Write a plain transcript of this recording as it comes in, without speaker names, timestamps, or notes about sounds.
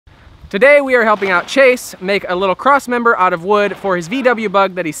Today we are helping out Chase make a little cross member out of wood for his VW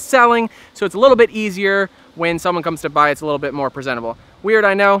Bug that he's selling, so it's a little bit easier when someone comes to buy. It's a little bit more presentable. Weird,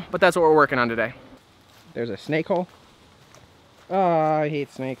 I know, but that's what we're working on today. There's a snake hole. Oh, I hate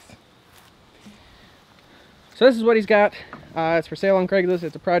snakes. So this is what he's got. It's for sale on Craigslist.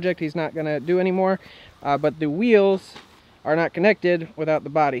 It's a project he's not gonna do anymore, but the wheels are not connected without the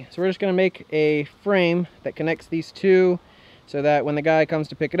body. So we're just gonna make a frame that connects these two so that when the guy comes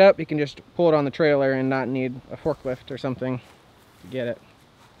to pick it up, he can just pull it on the trailer and not need a forklift or something to get it.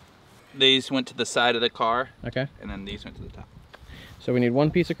 These went to the side of the car. Okay. And then these went to the top. So we need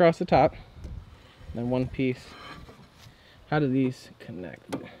one piece across the top, then one piece. How do these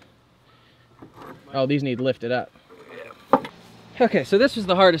connect? Oh, these need lifted up. Okay, so this was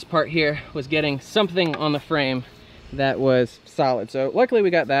the hardest part here, was getting something on the frame that was solid. So luckily we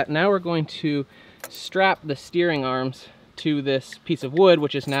got that. Now we're going to strap the steering arms to this piece of wood,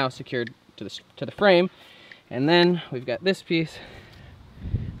 which is now secured to the frame. And then we've got this piece.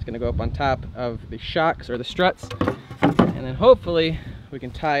 It's gonna go up on top of the shocks or the struts. And then hopefully we can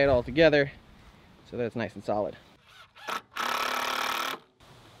tie it all together so that it's nice and solid.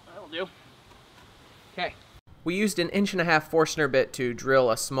 That'll do. Okay. We used an 1.5" Forstner bit to drill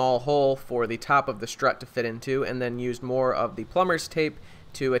a small hole for the top of the strut to fit into, and then used more of the plumber's tape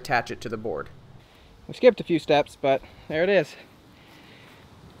to attach it to the board. We skipped a few steps, but there it is.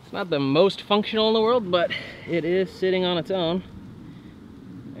 It's not the most functional in the world, but it is sitting on its own.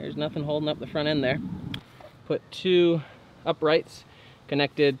 There's nothing holding up the front end there. Put two uprights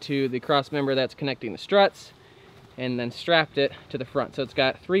connected to the cross member that's connecting the struts, and then strapped it to the front. So it's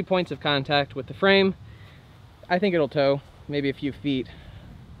got 3 points of contact with the frame. I think it'll tow maybe a few feet,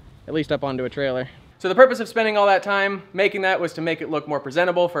 at least up onto a trailer. So the purpose of spending all that time making that was to make it look more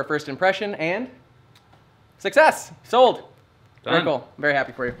presentable for a first impression, and success! Sold! Done. Very cool. I'm very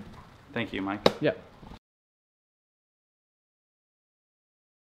happy for you. Thank you, Mike. Yep.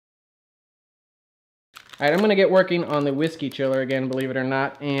 Alright, I'm gonna get working on the whiskey chiller again, believe it or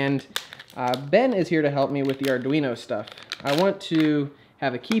not, and Ben is here to help me with the Arduino stuff. I want to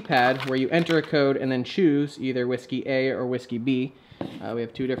have a keypad where you enter a code and then choose either whiskey A or whiskey B. We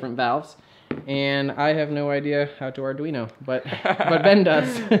have two different valves, and I have no idea how to Arduino, but Ben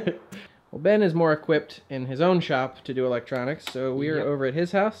does. Well, Ben is more equipped in his own shop to do electronics, so we are over at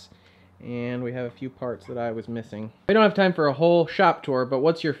his house, and we have a few parts that I was missing. We don't have time for a whole shop tour, but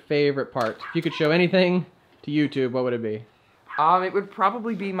what's your favorite part? If you could show anything to YouTube, what would it be? It would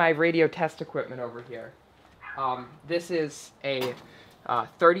probably be my radio test equipment over here. This is a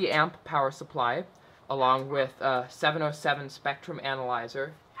 30 amp power supply along with a 707 spectrum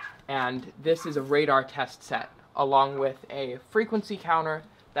analyzer, and this is a radar test set along with a frequency counter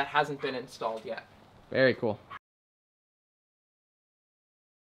that hasn't been installed yet. Very cool.